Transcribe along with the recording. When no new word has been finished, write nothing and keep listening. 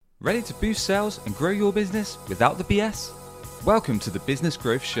Ready to boost sales and grow your business without the BS? Welcome to the Business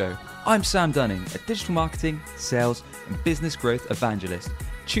Growth Show. I'm Sam Dunning, a digital marketing, sales, and business growth evangelist.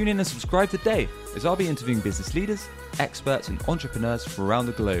 Tune in and subscribe today as I'll be interviewing business leaders, experts, and entrepreneurs from around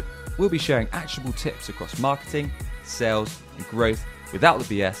the globe. We'll be sharing actionable tips across marketing, sales, and growth without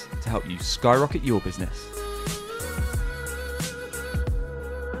the BS to help you skyrocket your business.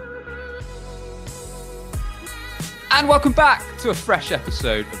 And welcome back to a fresh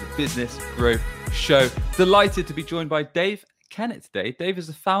episode of the Business Growth Show. Delighted to be joined by Dave Kennett today. Dave is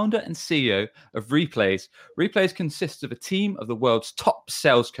the founder and CEO of Replays. Replays consists of a team of the world's top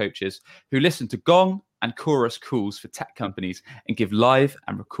sales coaches who listen to Gong and Chorus calls for tech companies and give live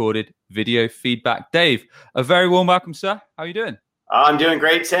and recorded video feedback. Dave, a very warm welcome, sir. How are you doing? I'm doing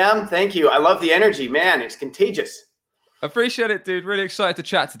great, Sam. Thank you. I love the energy, man. It's contagious. Appreciate it, dude. Really excited to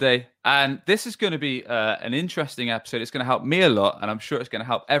chat today. And this is going to be an interesting episode. It's going to help me a lot. And I'm sure it's going to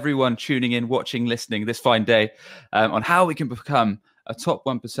help everyone tuning in, watching, listening this fine day on how we can become a top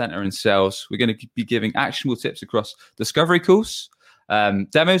 1%er in sales. We're going to be giving actionable tips across discovery calls,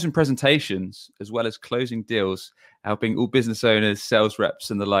 demos and presentations, as well as closing deals, helping all business owners, sales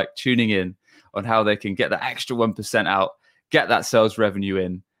reps and the like tuning in on how they can get that extra 1% out, get that sales revenue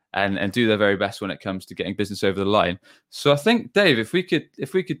in, and do their very best when it comes to getting business over the line. So I think, Dave, if we could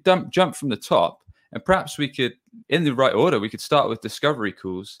jump from the top, and perhaps we could, in the right order, we could start with discovery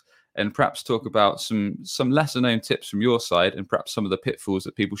calls and perhaps talk about some lesser known tips from your side and perhaps some of the pitfalls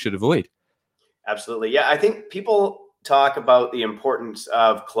that people should avoid. Absolutely. Yeah, I think people talk about the importance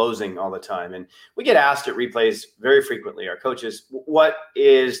of closing all the time. And we get asked at Replays very frequently, our coaches, what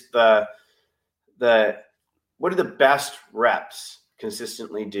are the best reps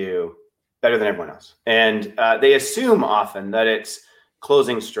consistently do better than everyone else? And they assume often that it's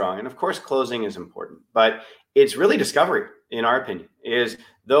closing strong. And of course, closing is important, but it's really discovery, in our opinion, is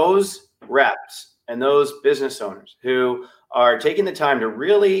those reps and those business owners who are taking the time to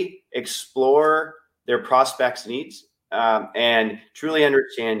really explore their prospects' needs and truly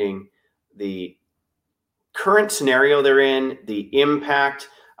understanding the current scenario they're in, the impact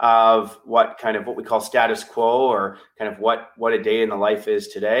of what we call status quo, or kind of what a day in the life is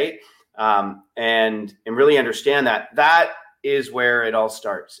today, and really understand that is where it all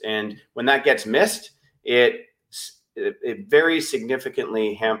starts. And when that gets missed, it very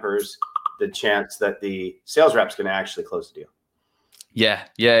significantly hampers the chance that the sales rep's going to actually close the deal.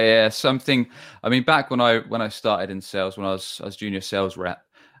 Yeah. Something. I mean, back when I started in sales, when I was junior sales rep,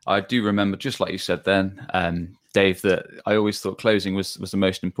 I do remember, just like you said then, Dave, that I always thought closing was the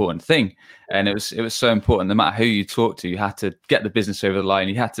most important thing. And it was so important. No matter who you talk to, you had to get the business over the line.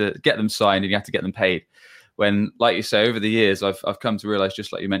 You had to get them signed and you had to get them paid. When, like you say, over the years, I've come to realize,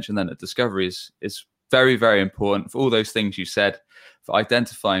 just like you mentioned then, that discovery is very, very important for all those things you said, for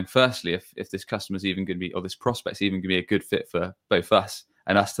identifying, firstly, if this customer's even going to be, or this prospect's even going to be a good fit for both us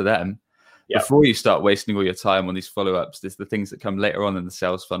and us to them. Yep. Before you start wasting all your time on these follow-ups, there's the things that come later on in the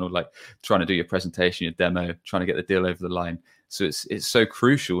sales funnel, like trying to do your presentation, your demo, trying to get the deal over the line. So it's so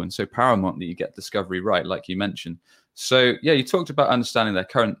crucial and so paramount that you get discovery right, like you mentioned. So yeah, you talked about understanding their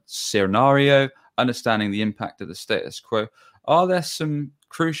current scenario, understanding the impact of the status quo. Are there some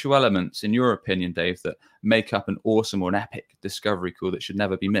crucial elements, in your opinion, Dave, that make up an awesome or an epic discovery call that should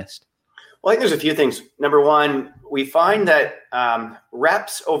never be missed? Well, I think there's a few things. Number one, we find that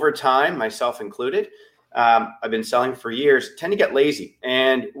reps over time, myself included, I've been selling for years, tend to get lazy.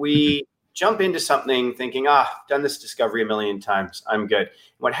 And we jump into something thinking, done this discovery a million times, I'm good.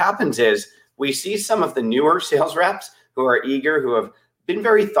 What happens is we see some of the newer sales reps who are eager, who have been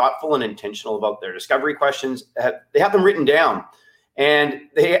very thoughtful and intentional about their discovery questions. They have them written down. And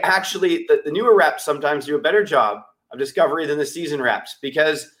they actually, the newer reps sometimes do a better job of discovery than the seasoned reps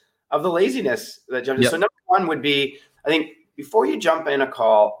because of the laziness that jumps in. So number one would be, I think, before you jump in a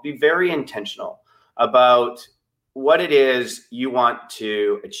call, be very intentional about what it is you want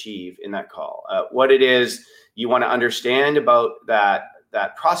to achieve in that call, what it is you want to understand about that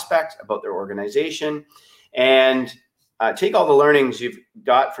prospect, about their organization, and take all the learnings you've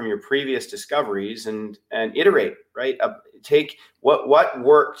got from your previous discoveries and iterate, right? Take what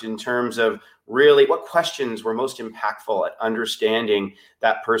worked in terms of really what questions were most impactful at understanding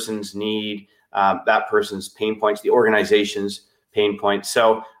that person's need, that person's pain points, the organization's pain points.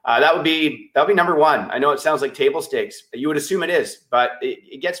 So that would be number one. I know it sounds like table stakes. You would assume it is, but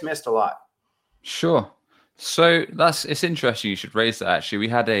it gets missed a lot. Sure. So it's interesting you should raise that. Actually, we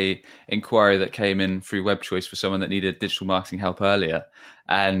had a inquiry that came in through WebChoice for someone that needed digital marketing help earlier,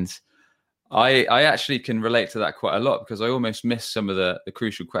 and I actually can relate to that quite a lot, because I almost miss some of the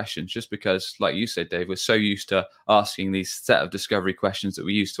crucial questions, just because, like you said, Dave, we're so used to asking these set of discovery questions that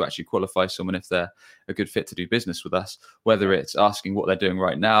we use to actually qualify someone if they're a good fit to do business with us, whether it's asking what they're doing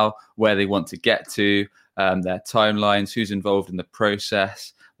right now, where they want to get to, their timelines, who's involved in the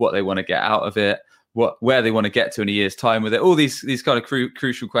process, what they want to get out of it, where they want to get to in a year's time with it. All these kind of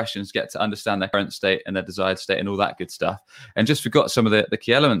crucial questions get to understand their current state and their desired state and all that good stuff. And just forgot some of the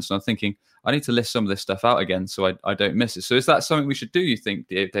key elements. And I'm thinking, I need to list some of this stuff out again so I don't miss it. So is that something we should do, you think,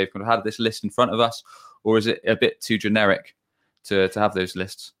 Dave, kind of have this list in front of us, or is it a bit too generic to have those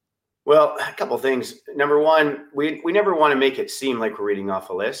lists? Well, a couple of things. Number one, we never want to make it seem like we're reading off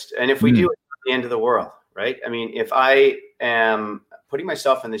a list. And if we do, it's not the end of the world, right? I mean, if I am putting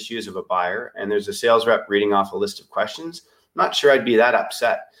myself in the shoes of a buyer and there's a sales rep reading off a list of questions, I'm not sure I'd be that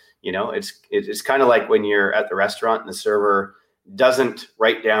upset. You know, it's kind of like when you're at the restaurant and the server doesn't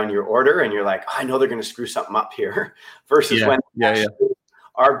write down your order and you're like, oh, I know they're going to screw something up here, versus when they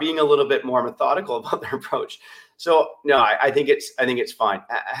are being a little bit more methodical about their approach. So no, I think it's fine.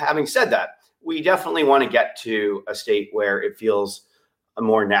 Having said that, we definitely want to get to a state where it feels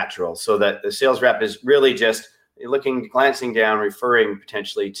more natural, so that the sales rep is really just glancing down, referring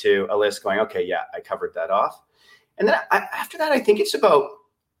potentially to a list, going, okay, yeah, I covered that off. And then after that, I think it's about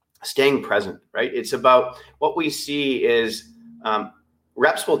staying present, right? It's about what we see is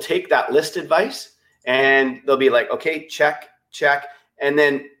reps will take that list advice and they'll be like, okay, check. And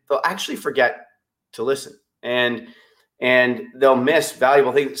then they'll actually forget to listen, and they'll miss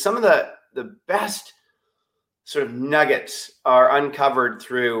valuable things. Some of the best sort of nuggets are uncovered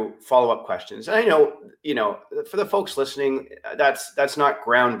through follow-up questions. And I know, for the folks listening, that's not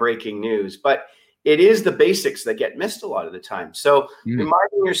groundbreaking news, but it is the basics that get missed a lot of the time. So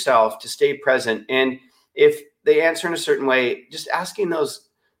reminding yourself to stay present. And if they answer in a certain way, just asking those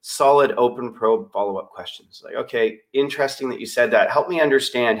solid open probe follow-up questions. Like, okay, interesting that you said that. Help me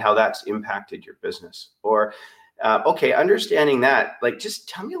understand how that's impacted your business. Or, okay, understanding that, like, just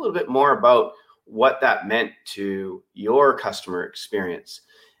tell me a little bit more about what that meant to your customer experience.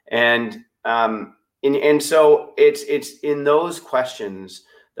 And so it's in those questions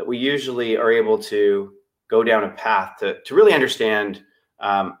that we usually are able to go down a path to really understand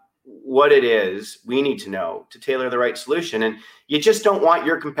what it is we need to know to tailor the right solution. And you just don't want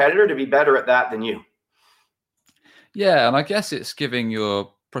your competitor to be better at that than you. Yeah, and I guess it's giving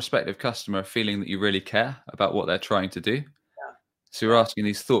your prospective customer a feeling that you really care about what they're trying to do. So you're asking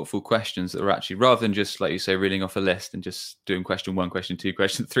these thoughtful questions that are actually, rather than just, like you say, reading off a list and just doing question 1, question 2,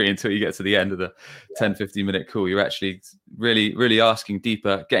 question 3 until you get to the end of the 10, 15-minute call. You're actually really, really asking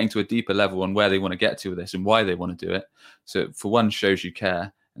deeper, getting to a deeper level on where they want to get to with this and why they want to do it. So for one, shows you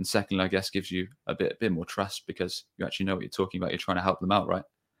care. And secondly, I guess, gives you a bit more trust, because you actually know what you're talking about. You're trying to help them out, right?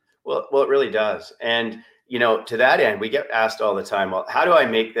 Well, it really does. And, to that end, we get asked all the time, well, how do I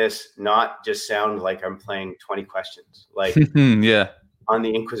make this not just sound like I'm playing 20 questions, like on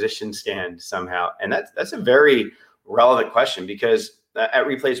the Inquisition stand somehow? And that's a very relevant question, because at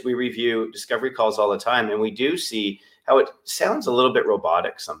Replace, we review discovery calls all the time. And we do see how it sounds a little bit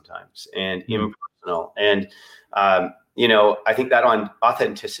robotic sometimes and impersonal. And, I think that on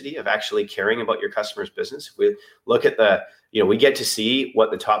authenticity of actually caring about your customer's business, we look at we get to see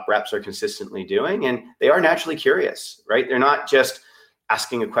what the top reps are consistently doing, and they are naturally curious, right? They're not just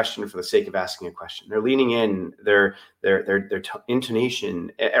asking a question for the sake of asking a question. They're leaning in, their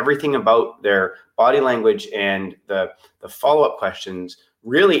intonation, everything about their body language and the follow-up questions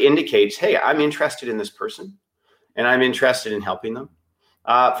really indicates, hey, I'm interested in this person and I'm interested in helping them.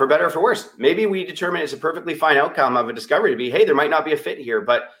 For better or for worse, maybe we determine it's a perfectly fine outcome of a discovery to be, hey, there might not be a fit here,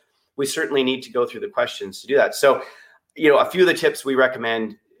 but we certainly need to go through the questions to do that. So, a few of the tips we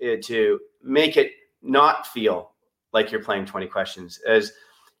recommend to make it not feel like you're playing 20 questions is,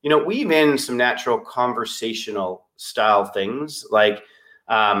 weave in some natural conversational style things like,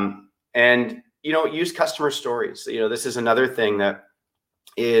 use customer stories. This is another thing that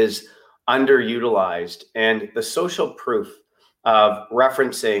is underutilized, and the social proof of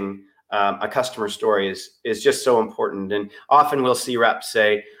referencing a customer story is just so important. And often we'll see reps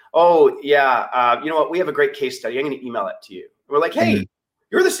say, oh yeah, you know what, we have a great case study, I'm going to email it to you. We're like, hey,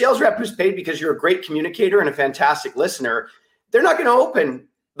 you're the sales rep who's paid because you're a great communicator and a fantastic listener. They're not going to open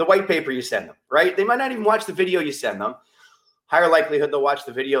the white paper you send them, right? They might not even watch the video you send them. Higher likelihood they'll watch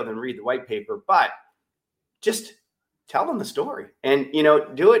the video than read the white paper, but just tell them the story and,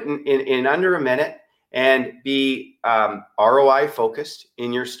 do it in under a minute. And be ROI focused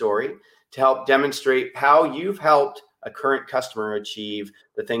in your story to help demonstrate how you've helped a current customer achieve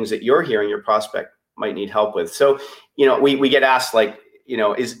the things that you're hearing your prospect might need help with. So, we get asked, like,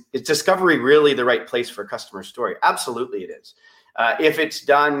 is discovery really the right place for a customer story? Absolutely, it is. If it's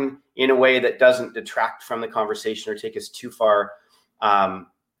done in a way that doesn't detract from the conversation or take us too far,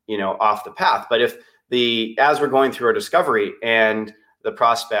 off the path. But if as we're going through our discovery and the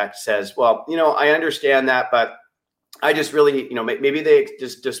prospect says, well, I understand that, but I just really, maybe they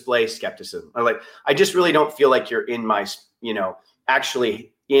just display skepticism, or like, I just really don't feel like you're in my,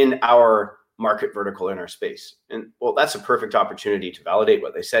 actually in our market vertical, in our space. And well, that's a perfect opportunity to validate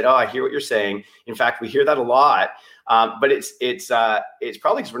what they said. Oh, I hear what you're saying. In fact, we hear that a lot, but it's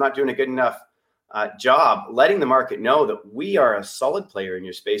probably because we're not doing a good enough job letting the market know that we are a solid player in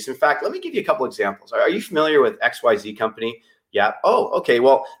your space. In fact, let me give you a couple examples. Are you familiar with XYZ company? Yeah. Oh, okay.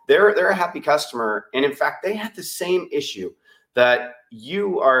 Well, they're a happy customer. And in fact, they had the same issue that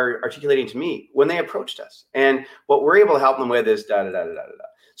you are articulating to me when they approached us. And what we're able to help them with is da, da, da, da, da, da.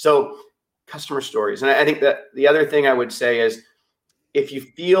 So customer stories. And I think that the other thing I would say is, if you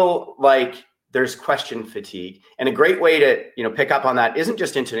feel like there's question fatigue, and a great way to, pick up on that isn't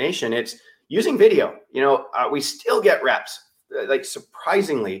just intonation, it's using video. We still get reps, like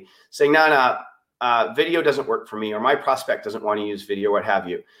surprisingly, saying, no, video doesn't work for me, or my prospect doesn't want to use video, what have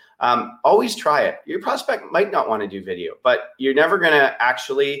you. Always try it. Your prospect might not want to do video, but you're never going to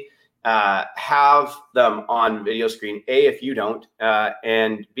actually have them on video screen, A, if you don't,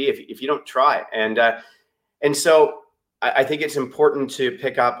 and B, if you don't try. And so I think it's important to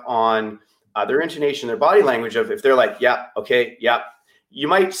pick up on their intonation, their body language of, if they're like, yeah, okay, yeah, you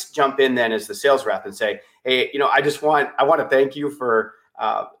might jump in then as the sales rep and say, hey, I want to thank you for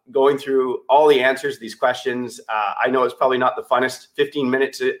going through all the answers to these questions. I know it's probably not the funnest 15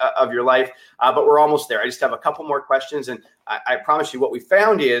 minutes of your life, but we're almost there. I just have a couple more questions. And I promise you what we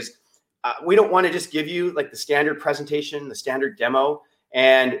found is we don't want to just give you like the standard presentation, the standard demo,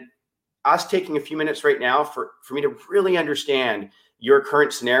 and us taking a few minutes right now for me to really understand your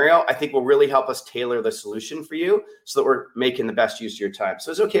current scenario, I think will really help us tailor the solution for you so that we're making the best use of your time.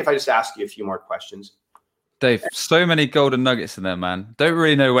 So it's okay if I just ask you a few more questions. Dave, so many golden nuggets in there, man. Don't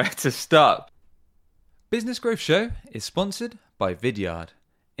really know where to start. Business Growth Show is sponsored by Vidyard.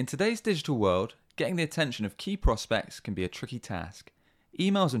 In today's digital world, getting the attention of key prospects can be a tricky task.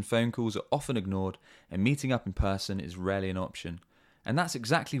 Emails and phone calls are often ignored, and meeting up in person is rarely an option. And that's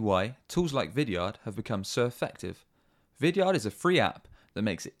exactly why tools like Vidyard have become so effective. Vidyard is a free app that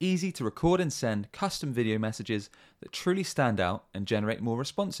makes it easy to record and send custom video messages that truly stand out and generate more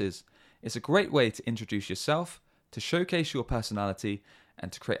responses. It's a great way to introduce yourself, to showcase your personality,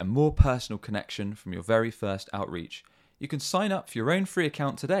 and to create a more personal connection from your very first outreach. You can sign up for your own free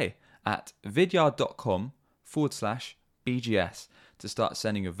account today at vidyard.com/BGS to start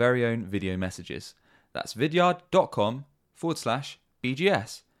sending your very own video messages. That's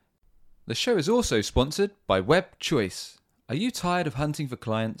vidyard.com/BGS. The show is also sponsored by WebChoice. Are you tired of hunting for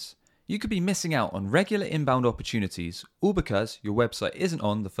clients? You could be missing out on regular inbound opportunities, all because your website isn't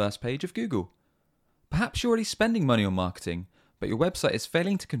on the first page of Google. Perhaps you're already spending money on marketing, but your website is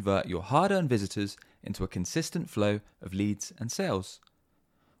failing to convert your hard-earned visitors into a consistent flow of leads and sales.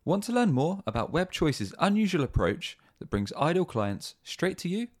 Want to learn more about WebChoice's unusual approach that brings ideal clients straight to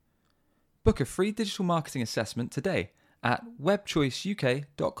you? Book a free digital marketing assessment today at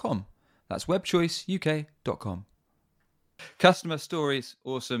webchoiceuk.com. That's webchoiceuk.com. Customer stories,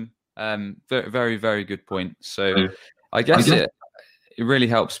 awesome. Very, very, very good point. So I guess it really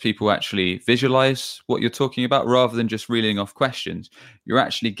helps people actually visualize what you're talking about rather than just reeling off questions. You're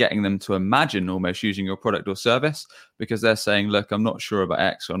actually getting them to imagine almost using your product or service, because they're saying, look, I'm not sure about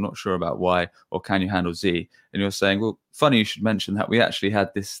X, or I'm not sure about Y, or can you handle Z? And you're saying, well, funny you should mention that. We actually had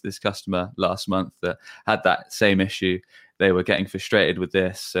this customer last month that had that same issue. They were getting frustrated with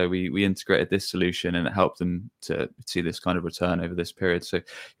this, so we integrated this solution, and it helped them to see this kind of return over this period. So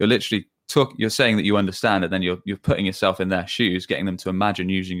you're literally you're saying that you understand it, then you're putting yourself in their shoes, getting them to imagine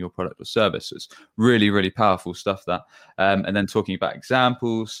using your product or service. So it's really, really powerful stuff, that. And then talking about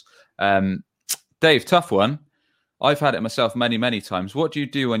examples. Dave, tough one. I've had it myself many, many times. What do you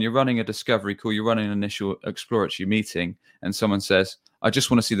do when you're running a discovery call, you're running an initial exploratory meeting, and someone says, I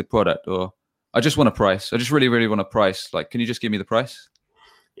just want to see the product, or I just want a price. I just really, really want a price. Like, can you just give me the price?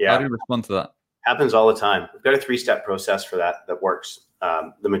 Yeah. How do you respond to that? Happens all the time. We've got a 3-step process for that works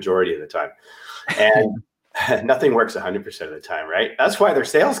the majority of the time. And nothing works 100% of the time, right? That's why they're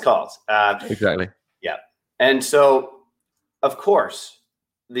sales calls. Exactly. Yeah. And so, of course,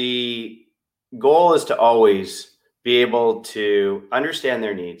 the goal is to always be able to understand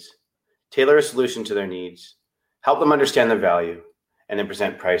their needs, tailor a solution to their needs, help them understand the value, and then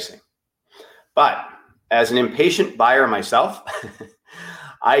present pricing. But as an impatient buyer myself,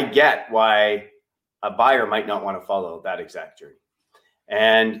 I get why a buyer might not want to follow that exact journey.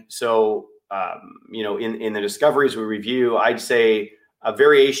 And so, in the discoveries we review, I'd say a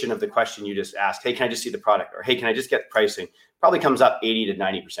variation of the question you just asked, hey, can I just see the product? Or hey, can I just get pricing? Probably comes up 80 to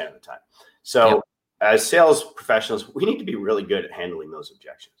 90% of the time. So as sales professionals, we need to be really good at handling those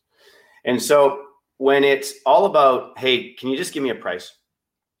objections. And so when it's all about, hey, can you just give me a price?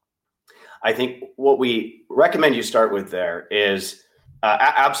 I think what we recommend you start with there is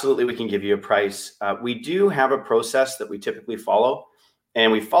absolutely we can give you a price. We do have a process that we typically follow,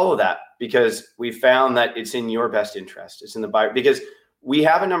 and we follow that because we found that it's in your best interest. It's in the buyer, because we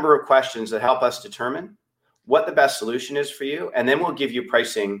have a number of questions that help us determine what the best solution is for you, and then we'll give you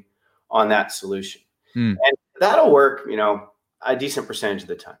pricing on that solution. And that'll work, a decent percentage of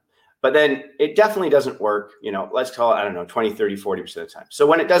the time. But then it definitely doesn't work, let's call it, 20, 30, 40% of the time. So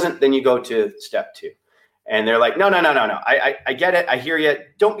when it doesn't, then you go to step 2. And they're like, no. I get it. I hear you.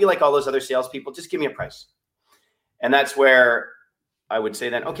 Don't be like all those other salespeople. Just give me a price. And that's where I would say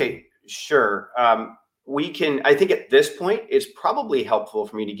then, okay, sure. I think at this point, it's probably helpful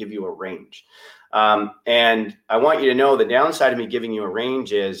for me to give you a range. And I want you to know the downside of me giving you a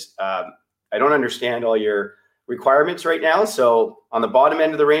range is I don't understand all your requirements right now. So on the bottom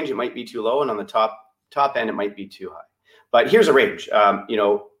end of the range, it might be too low. And on the top end, it might be too high. But here's a range,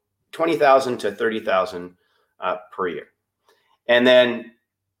 20,000 to 30,000 per year. And then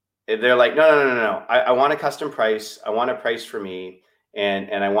they're like, no. I want a custom price. I want a price for me.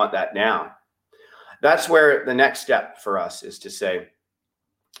 And I want that now. That's where the next step for us is to say,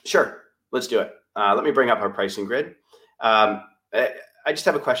 sure, let's do it. Let me bring up our pricing grid. I just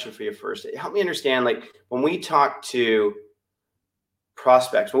have a question for you first. Help me understand, when we talk to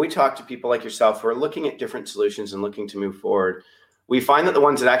prospects, when we talk to people like yourself who are looking at different solutions and looking to move forward, we find that the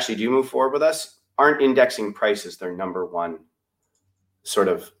ones that actually do move forward with us aren't indexing price as their number one sort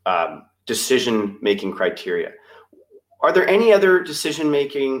of decision-making criteria. Are there any other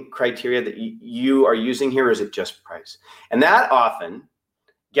decision-making criteria that you are using here, or is it just price? And that often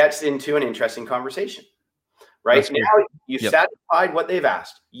gets into an interesting conversation, right? Now you've satisfied what they've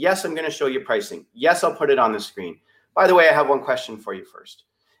asked. Yes, I'm going to show you pricing. Yes, I'll put it on the screen. By the way, I have one question for you first.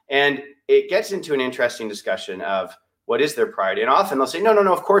 And it gets into an interesting discussion of what is their priority. And often they'll say, no,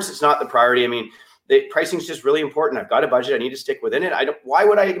 of course it's not the priority. I mean, the pricing is just really important. I've got a budget. I need to stick within it. Why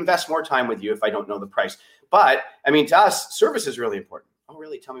would I invest more time with you if I don't know the price? But to us, service is really important. Oh,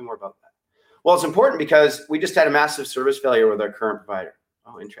 really? Tell me more about that. Well, it's important because we just had a massive service failure with our current provider.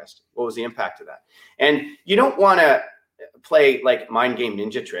 Oh, interesting. What was the impact of that? And you don't want to play like mind game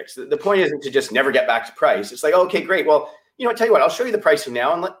ninja tricks. The point isn't to just never get back to price. It's like, okay, great. Well, tell you what, I'll show you the pricing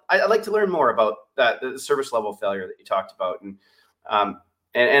now. And I'd like to learn more about the service level failure that you talked about. And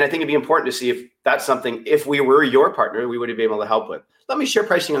I think it'd be important to see if that's something, if we were your partner, we would be able to help with. Let me share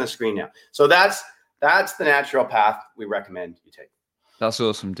pricing on the screen now. So that's the natural path we recommend you take. That's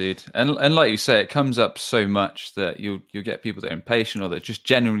awesome, dude. And like you say, it comes up so much that you'll get people that are impatient or that just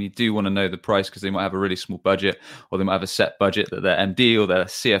genuinely do want to know the price because they might have a really small budget, or they might have a set budget that their MD or their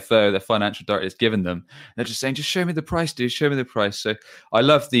CFO, their financial director has given them. They're just saying, just show me the price, dude. Show me the price. So I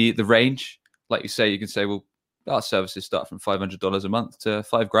love the range. Like you say, you can say, well, our services start from $500 a month to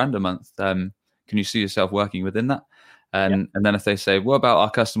 $5,000 a month. Can you see yourself working within that? And then if they say, what about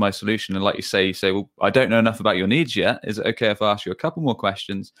our customized solution? And like you say, well, I don't know enough about your needs yet. Is it okay if I ask you a couple more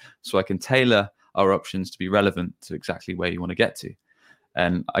questions so I can tailor our options to be relevant to exactly where you want to get to?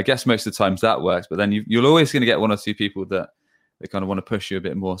 And I guess most of the times that works, but then you're always going to get one or two people that they kind of want to push you a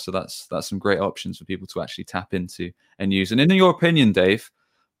bit more. So that's some great options for people to actually tap into and use. And in your opinion, Dave,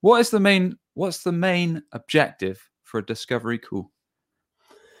 what's the main objective for a discovery call?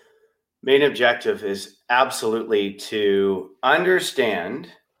 Main objective is absolutely to understand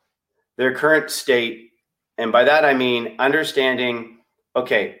their current state. And by that, I mean understanding,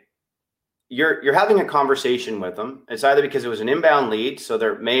 okay, you're having a conversation with them. It's either because it was an inbound lead, so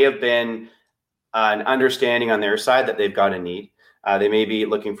there may have been an understanding on their side that they've got a need. They may be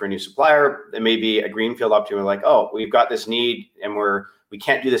looking for a new supplier. There may be a greenfield opportunity. We're like, oh, we've got this need and we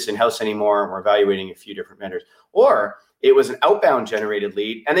can't do this in-house anymore. And we're evaluating a few different vendors. Or it was an outbound generated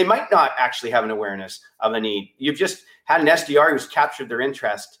lead, and they might not actually have an awareness of a need. You've just had an SDR who's captured their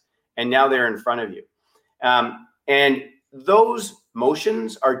interest, and now they're in front of you. And those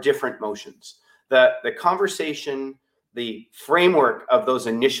motions are different motions. The conversation, the framework of those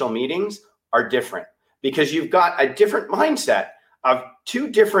initial meetings are different because you've got a different mindset of two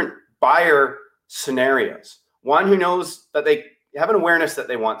different buyer scenarios. One who knows that they have an awareness that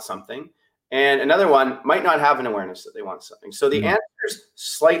they want something, and another one might not have an awareness that they want something. So the answer is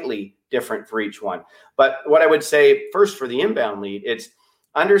slightly different for each one. But what I would say first for the inbound lead, it's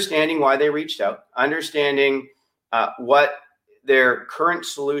understanding why they reached out, understanding what their current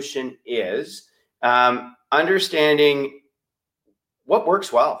solution is, understanding what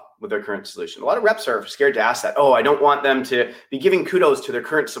works well with their current solution. A lot of reps are scared to ask that. Oh, I don't want them to be giving kudos to their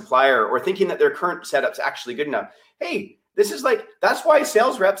current supplier or thinking that their current setup's actually good enough. Hey, this is like, that's why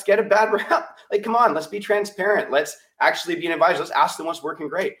sales reps get a bad rep. Like, come on, let's be transparent. Let's actually be an advisor. Let's ask them what's working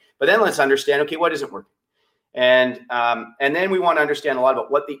great. But then let's understand, okay, what isn't working? And then we want to understand a lot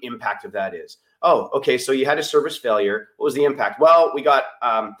about what the impact of that is. Oh, okay, so you had a service failure. What was the impact? Well, we got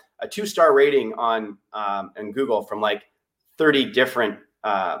a 2-star rating on Google from like 30 different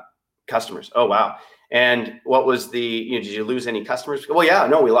customers. Oh, wow. And what was did you lose any customers? Well, yeah,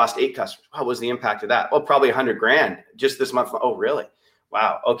 no, we lost 8 customers. What was the impact of that? Well, probably $100,000 just this month. Oh, really?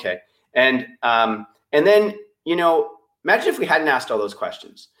 Wow. Okay. And then, imagine if we hadn't asked all those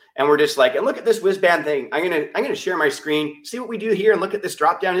questions and we're just like, and look at this whiz band thing. I'm going to share my screen, see what we do here, and look at this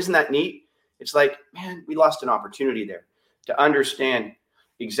drop down. Isn't that neat? It's like, man, we lost an opportunity there to understand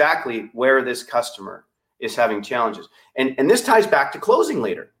exactly where this customer is having challenges. And this ties back to closing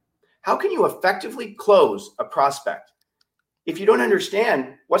later. How can you effectively close a prospect if you don't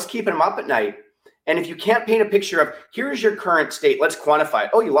understand what's keeping them up at night? And if you can't paint a picture of, here's your current state, let's quantify it.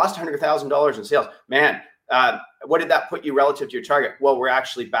 Oh, you lost $100,000 in sales. Man, what did that put you relative to your target? Well, we're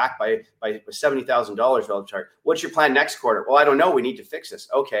actually back by $70,000 relative to target. What's your plan next quarter? Well, I don't know. We need to fix this.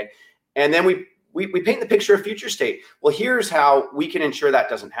 Okay. And then we paint the picture of future state. Well, here's how we can ensure that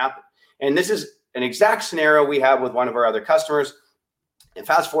doesn't happen. And this is an exact scenario we have with one of our other customers. And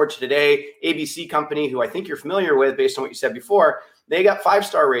fast forward to today, ABC company, who I think you're familiar with based on what you said before, they got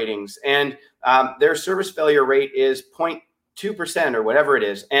 5-star ratings and their service failure rate is 0.2% or whatever it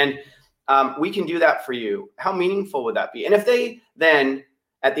is. And we can do that for you. How meaningful would that be? And if they then,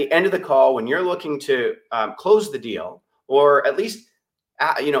 at the end of the call, when you're looking to close the deal, or at least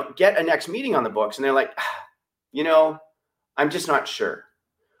get a next meeting on the books, and they're like, I'm just not sure.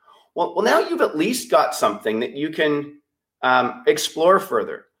 Well, now you've at least got something that you can explore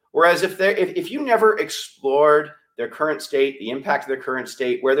further. Whereas if you never explored their current state, the impact of their current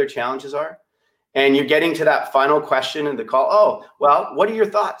state, where their challenges are, and you're getting to that final question in the call, oh, well, what are your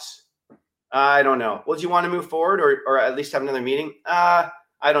thoughts? I don't know. Well, do you want to move forward or at least have another meeting? I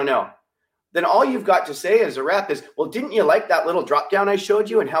don't know. Then all you've got to say as a rep is, well, didn't you like that little drop down I showed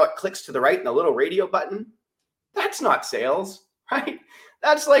you and how it clicks to the right and the little radio button? That's not sales, right?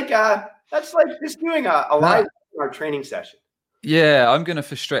 That's like just doing a live our training session. Yeah, I'm going to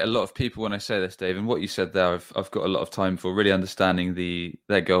frustrate a lot of people when I say this, Dave. And what you said there, I've got a lot of time for really understanding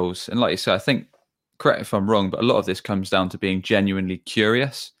their goals. And like you said, I think, correct if I'm wrong, but a lot of this comes down to being genuinely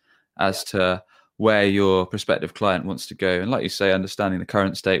curious as to where your prospective client wants to go. And like you say, understanding the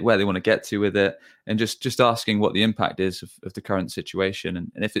current state, where they want to get to with it, and just asking what the impact is of the current situation.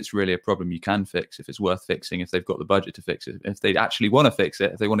 And if it's really a problem you can fix, if it's worth fixing, if they've got the budget to fix it, if they actually want to fix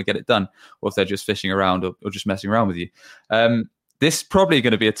it, if they want to get it done, or if they're just fishing around or just messing around with you. This is probably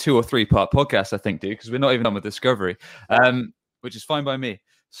going to be a 2 or 3 part podcast, I think, dude, because we're not even on with discovery, which is fine by me.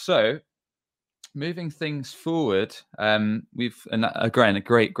 So moving things forward, we've, and again, a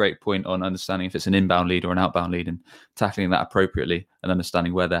great point on understanding if it's an inbound lead or an outbound lead and tackling that appropriately and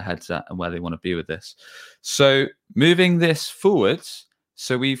understanding where their head's at and where they want to be with this. So moving this forwards,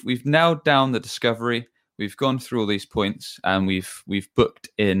 so we've nailed down the discovery. We've gone through all these points and we've booked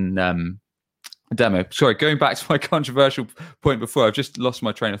in a demo. Sorry, going back to my controversial point before, I've just lost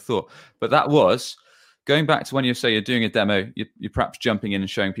my train of thought. But that was going back to when you say you're doing a demo, you're perhaps jumping in and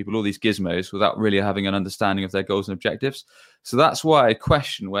showing people all these gizmos without really having an understanding of their goals and objectives. So that's why I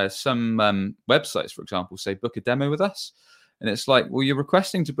question where some websites, for example, say book a demo with us. And it's like, well, you're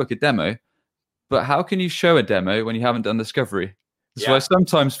requesting to book a demo, but how can you show a demo when you haven't done discovery? So I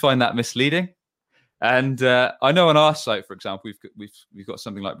sometimes find that misleading. And I know on our site, for example, we've got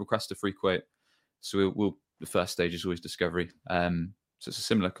something like request a free quote. So we'll the first stage is always discovery. So it's a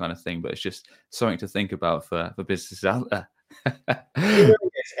similar kind of thing, but it's just something to think about for businesses out there. It really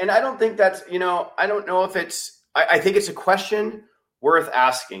is. And I don't think that's, I don't know if it's, I think it's a question worth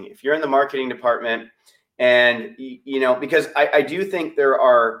asking if you're in the marketing department and, because I do think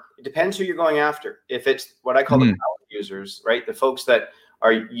it depends who you're going after. If it's what I call the power users, right? The folks that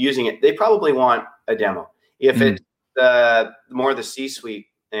are using it, they probably want a demo. If it's more the C-suite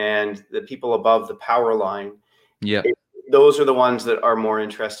and the people above the power line, those are the ones that are more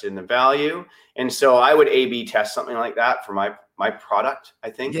interested in the value. And so I would A/B test something like that for my product, I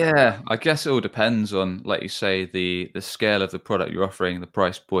think. Yeah, I guess it all depends on, like you say, the scale of the product you're offering, the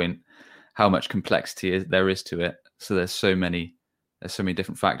price point, how much complexity there is to it. So there's so many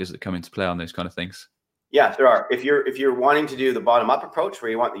different factors that come into play on those kind of things. Yeah, there are. If you're wanting to do the bottom up approach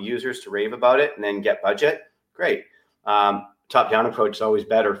where you want the users to rave about it and then get budget, great. top-down approach is always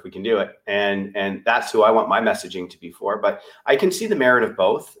better if we can do it. And that's who I want my messaging to be for. But I can see the merit of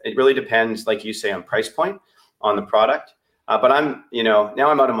both. It really depends, like you say, on price point, on the product. But I'm, now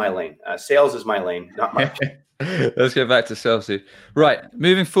I'm out of my lane. Sales is my lane, not marketing. Let's go back to sales. Right,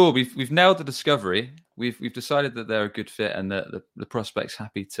 moving forward, we've nailed the discovery. We've decided that they're a good fit and that the prospect's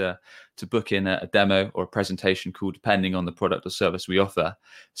happy to book in a demo or a presentation call, depending on the product or service we offer.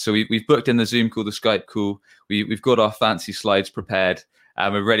 So we've booked in the Zoom call, the Skype call. We've got our fancy slides prepared,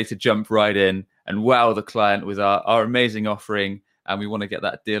 and we're ready to jump right in and wow the client with our amazing offering. And we want to get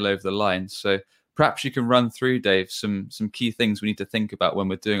that deal over the line. So perhaps you can run through, Dave, some key things we need to think about when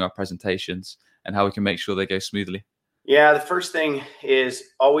we're doing our presentations and how we can make sure they go smoothly. Yeah, the first thing is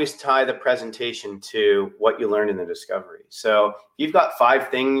always tie the presentation to what you learned in the discovery. So if you've got 5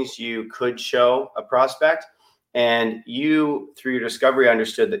 things you could show a prospect, and you, through your discovery,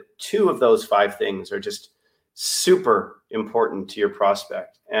 understood that 2 of those 5 things are just super important to your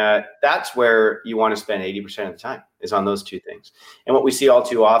prospect. That's where you want to spend 80% of the time, is on those 2 things. And what we see all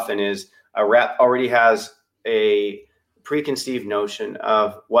too often is a rep already has a preconceived notion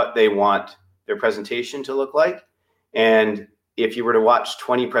of what they want their presentation to look like. And if you were to watch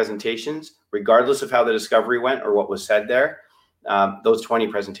 20 presentations, regardless of how the discovery went or what was said there, those 20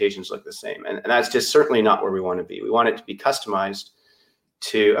 presentations look the same. And that's just certainly not where we want to be. We want it to be customized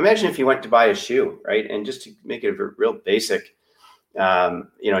to, imagine if you went to buy a shoe, right? And just to make it a real basic,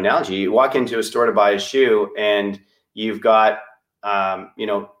 analogy, you walk into a store to buy a shoe and you've got,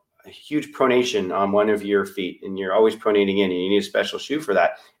 a huge pronation on one of your feet, and you're always pronating in, and you need a special shoe for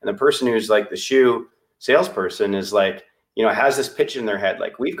that. And the person who's like the shoe salesperson is like, has this pitch in their head,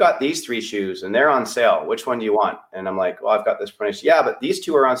 like, we've got these 3 shoes and they're on sale. Which one do you want? And I'm like, well, I've got this pronation. Yeah, but these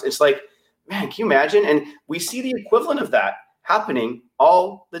 2 are on. It's like, man, can you imagine? And we see the equivalent of that happening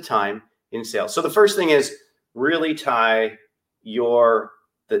all the time in sales. So the first thing is really tie the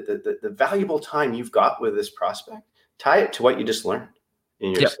valuable time you've got with this prospect, tie it to what you just learned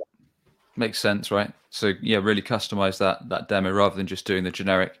in your sales. Makes sense, right? So yeah, really customize that demo rather than just doing the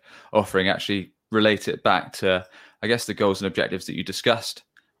generic offering. Actually relate it back to, I guess, the goals and objectives that you discussed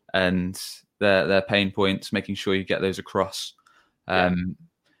and their pain points, making sure you get those across.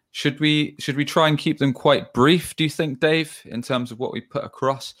 Should we try and keep them quite brief, do you think, Dave, in terms of what we put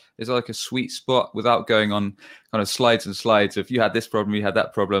across? Is there like a sweet spot without going on kind of slides and slides of, you had this problem, you had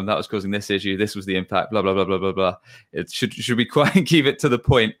that problem, that was causing this issue, this was the impact, blah, blah, blah, blah, blah, blah. Should we quite keep it to the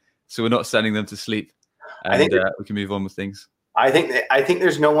point so we're not sending them to sleep and we can move on with things? I think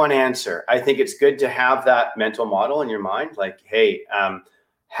there's no one answer. I think it's good to have that mental model in your mind, like, hey,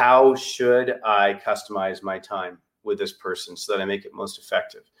 how should I customize my time with this person so that I make it most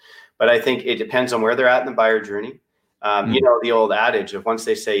effective? But I think it depends on where they're at in the buyer journey. The old adage of, once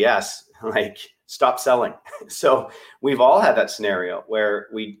they say yes, like, stop selling. So we've all had that scenario where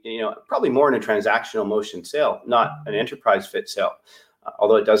we, probably more in a transactional motion sale, not an enterprise fit sale.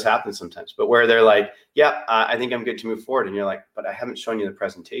 Although it does happen sometimes, but where they're like, I think I'm good to move forward. And you're like, but I haven't shown you the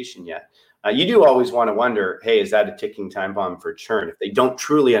presentation yet. You do always want to wonder, hey, is that a ticking time bomb for churn if they don't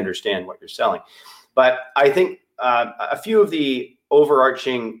truly understand what you're selling? But I think a few of the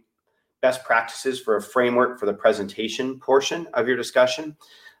overarching best practices for a framework for the presentation portion of your discussion.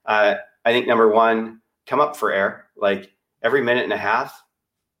 I think number 1, come up for air, like every minute and a half.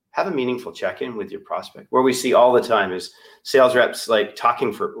 Have a meaningful check-in with your prospect. Where we see all the time is sales reps like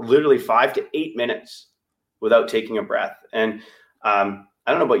talking for literally 5 to 8 minutes without taking a breath. And I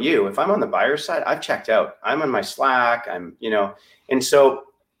don't know about you, if I'm on the buyer side, I've checked out. I'm on my Slack, and so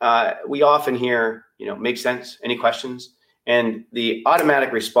we often hear, make sense, any questions? And the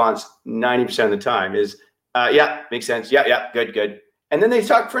automatic response 90% of the time is, makes sense. Yeah, good. And then they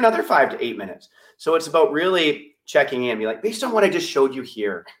talk for another 5 to 8 minutes. So it's about really checking in, be like, based on what I just showed you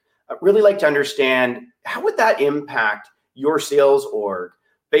here, I'd really like to understand, how would that impact your sales org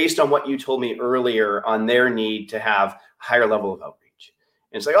based on what you told me earlier on their need to have a higher level of outreach?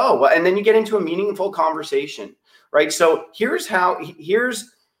 And it's like, oh, well, and then you get into a meaningful conversation, right? So here's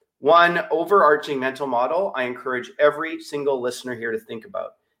one overarching mental model I encourage every single listener here to think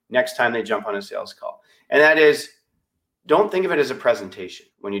about next time they jump on a sales call. And that is, don't think of it as a presentation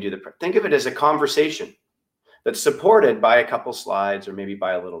when you do think of it as a conversation that's supported by a couple slides or maybe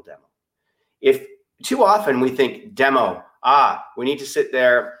by a little demo. If too often we think demo, we need to sit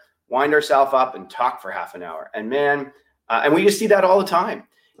there, wind ourselves up and talk for half an hour. And and we just see that all the time.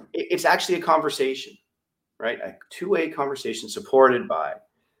 It's actually a conversation, right? A two-way conversation supported by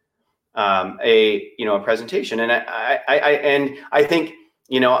a presentation. And I think,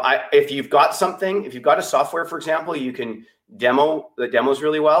 if you've got a software, for example, you can demos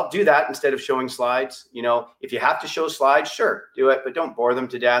really well, do that instead of showing slides. If you have to show slides, sure, do it, but don't bore them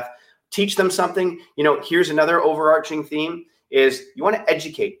to death. Teach them something. Here's another overarching theme is you want to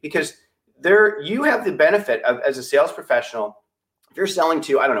educate, because you have the benefit of, as a sales professional, if you're selling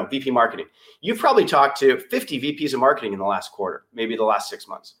to, I don't know, VP marketing, you've probably talked to 50 VPs of marketing in the last quarter, maybe the last 6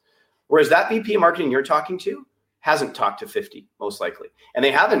 months. Whereas that VP of marketing you're talking to hasn't talked to 50, most likely. And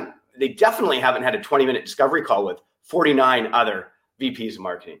they definitely haven't had a 20-minute discovery call with 49 other VPs of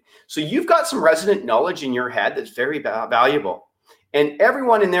marketing. So you've got some resident knowledge in your head that's very valuable. And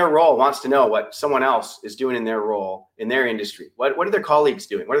everyone in their role wants to know what someone else is doing in their role, in their industry. What are their colleagues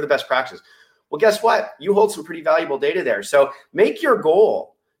doing? What are the best practices? Well, guess what? You hold some pretty valuable data there. So make your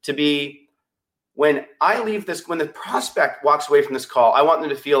goal to be, when the prospect walks away from this call, I want them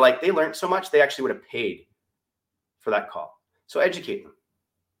to feel like they learned so much, they actually would have paid for that call. So educate them.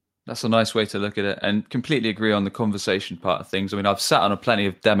 That's a nice way to look at it, and completely agree on the conversation part of things. I mean, I've sat on plenty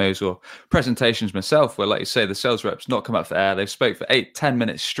of demos or presentations myself where, like you say, the sales rep's not come up for air. They've spoke for 8-10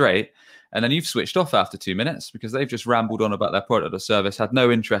 minutes straight, and then you've switched off after 2 minutes because they've just rambled on about their product or service, had no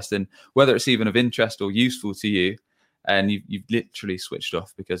interest in whether it's even of interest or useful to you. And you've literally switched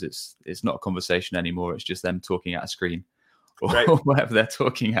off because it's not a conversation anymore. It's just them talking at a screen or right. whatever they're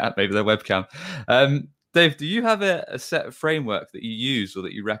talking at, maybe their webcam. Dave, do you have a set framework that you use or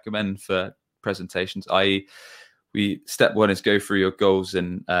that you recommend for presentations? I.e., step one is go through your goals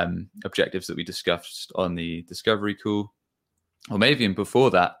and objectives that we discussed on the discovery call. Or maybe even before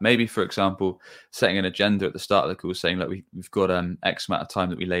that, maybe, for example, setting an agenda at the start of the call saying, look, we've got X amount of time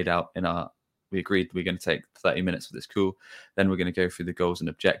that we laid out we agreed we're going to take 30 minutes for this call. Then we're going to go through the goals and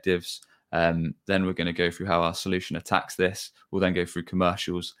objectives. Then we're going to go through how our solution attacks this. We'll then go through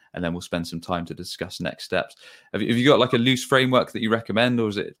commercials, and then we'll spend some time to discuss next steps. Have you got like a loose framework that you recommend, or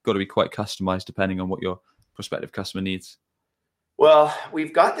is it got to be quite customized depending on what your prospective customer needs? Well,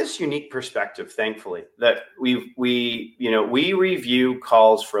 we've got this unique perspective, thankfully, that we review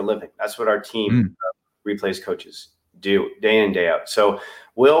calls for a living. That's what our team of Replace coaches do day in, day out. So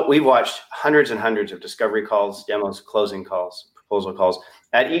we've watched hundreds and hundreds of discovery calls, demos, closing calls, proposal calls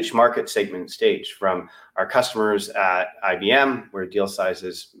at each market segment stage, from our customers at IBM, where deal size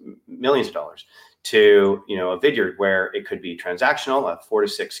is millions of dollars, to a Vidyard, where it could be transactional, a 4 to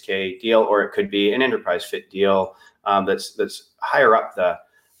 6K deal, or it could be an enterprise fit deal that's higher up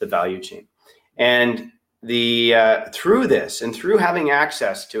the value chain. And through this and through having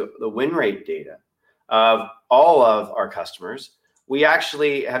access to the win rate data of all of our customers, we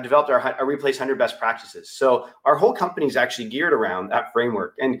actually have developed our Replace 100 best practices. So our whole company is actually geared around that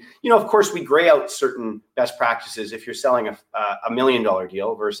framework. And, of course, we gray out certain best practices if you're selling a $1 million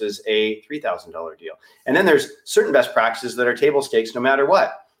deal versus a $3,000 deal. And then there's certain best practices that are table stakes no matter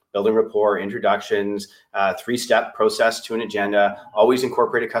what. Building rapport, introductions, 3-step process to an agenda, always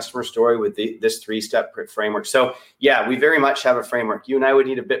incorporate a customer story with this 3-step framework. So yeah, we very much have a framework. You and I would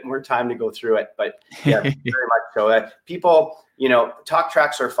need a bit more time to go through it, but yeah, very much so. People, talk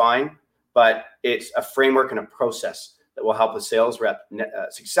tracks are fine, but it's a framework and a process that will help a sales rep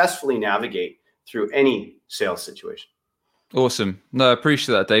successfully navigate through any sales situation. Awesome. No, I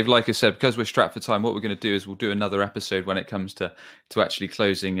appreciate that, Dave. Like I said, because we're strapped for time, what we're going to do is we'll do another episode when it comes to actually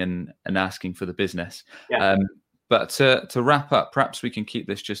closing and asking for the business. Yeah. But to wrap up, perhaps we can keep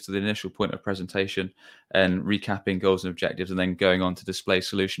this just to the initial point of presentation and recapping goals and objectives, and then going on to display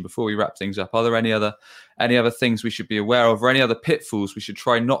solution. Before we wrap things up, are there any other things we should be aware of, or any other pitfalls we should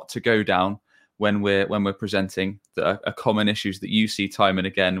try not to go down when we're presenting, that are common issues that you see time and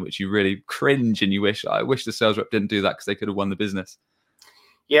again, which you really cringe and I wish the sales rep didn't do that because they could have won the business?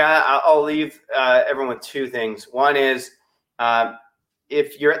 Yeah, I'll leave everyone with 2 things. One is,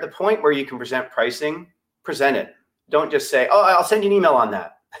 if you're at the point where you can present pricing, present it. Don't just say, "Oh, I'll send you an email on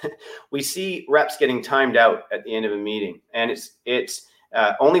that." We see reps getting timed out at the end of a meeting, and it's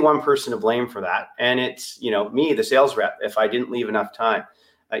only one person to blame for that, and it's me, the sales rep, if I didn't leave enough time.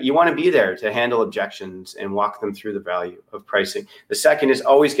 You want to be there to handle objections and walk them through the value of pricing. The second is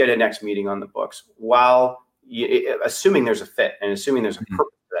always get a next meeting on the books assuming there's a fit and assuming there's a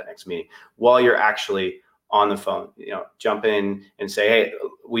purpose for that next meeting, while you're actually on the phone. Jump in and say, "Hey,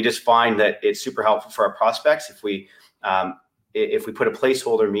 we just find that it's super helpful for our prospects if we put a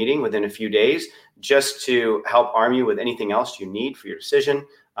placeholder meeting within a few days, just to help arm you with anything else you need for your decision,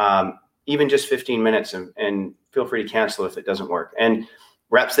 even just 15 minutes, and feel free to cancel if it doesn't work." And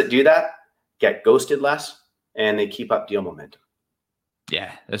reps that do that get ghosted less, and they keep up deal momentum.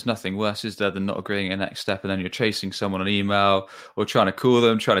 Yeah, there's nothing worse, is there, than not agreeing a next step, and then you're chasing someone on email or trying to call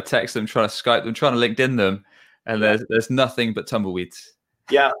them, trying to text them, trying to Skype them, trying to LinkedIn them, and there's nothing but tumbleweeds.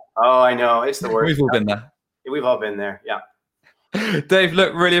 Yeah. Oh, I know. It's the worst. We've all been there. We've all been there. Yeah. Dave,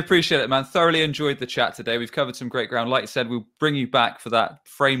 look, really appreciate it, man. Thoroughly enjoyed the chat today. We've covered some great ground. Like I said, we'll bring you back for that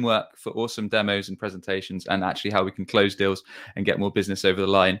framework for awesome demos and presentations and actually how we can close deals and get more business over the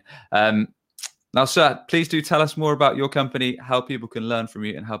line. Now, sir, please do tell us more about your company, how people can learn from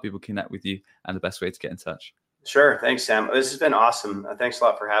you and how people connect with you and the best way to get in touch. Sure. Thanks, Sam. This has been awesome. Thanks a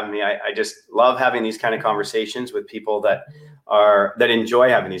lot for having me. I just love having these kind of conversations with people that enjoy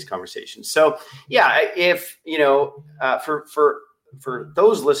having these conversations. So yeah, if, for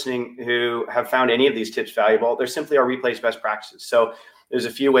those listening who have found any of these tips valuable, they're simply our Replays best practices. So there's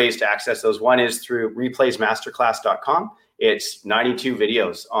a few ways to access those. One is through replaysmasterclass.com. It's 92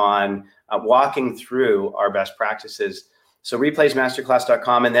 videos on walking through our best practices. So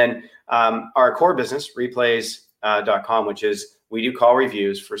replaysmasterclass.com, and then our core business, replays.com, which is we do call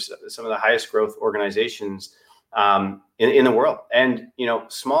reviews for some of the highest growth organizations in the world, and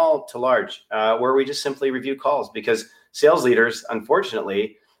small to large, where we just simply review calls, because sales leaders,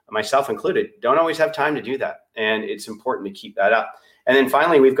 unfortunately, myself included, don't always have time to do that, and it's important to keep that up. And then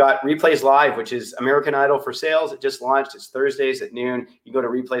finally, we've got Replays Live, which is American Idol for sales. It just launched. It's Thursdays at noon. You go to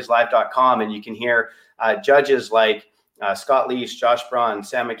replayslive.com and you can hear judges like Scott Leash, Josh Braun,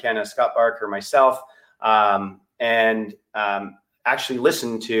 Sam McKenna, Scott Barker, myself, and actually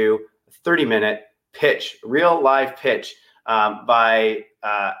listen to a 30-minute pitch, real live pitch by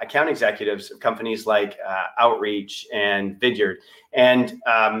account executives of companies like Outreach and Vidyard.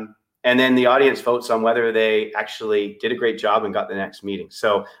 And then the audience votes on whether they actually did a great job and got the next meeting.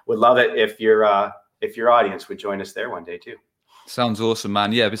 So would love it if your audience would join us there one day too. Sounds awesome,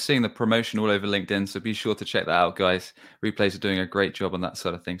 man. Yeah, we're seeing the promotion all over LinkedIn, so be sure to check that out, guys. Replays are doing a great job on that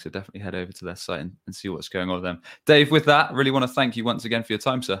side of things, so definitely head over to their site and see what's going on with them. Dave, with that, really want to thank you once again for your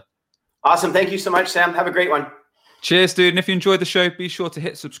time, sir. Awesome. Thank you so much, Sam. Have a great one. Cheers, dude. And if you enjoyed the show, be sure to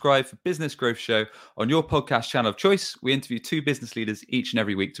hit subscribe for Business Growth Show on your podcast channel of choice. We interview 2 business leaders each and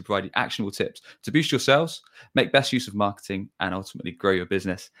every week to provide you actionable tips to boost your sales, make best use of marketing, and ultimately grow your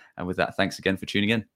business. And with that, thanks again for tuning in.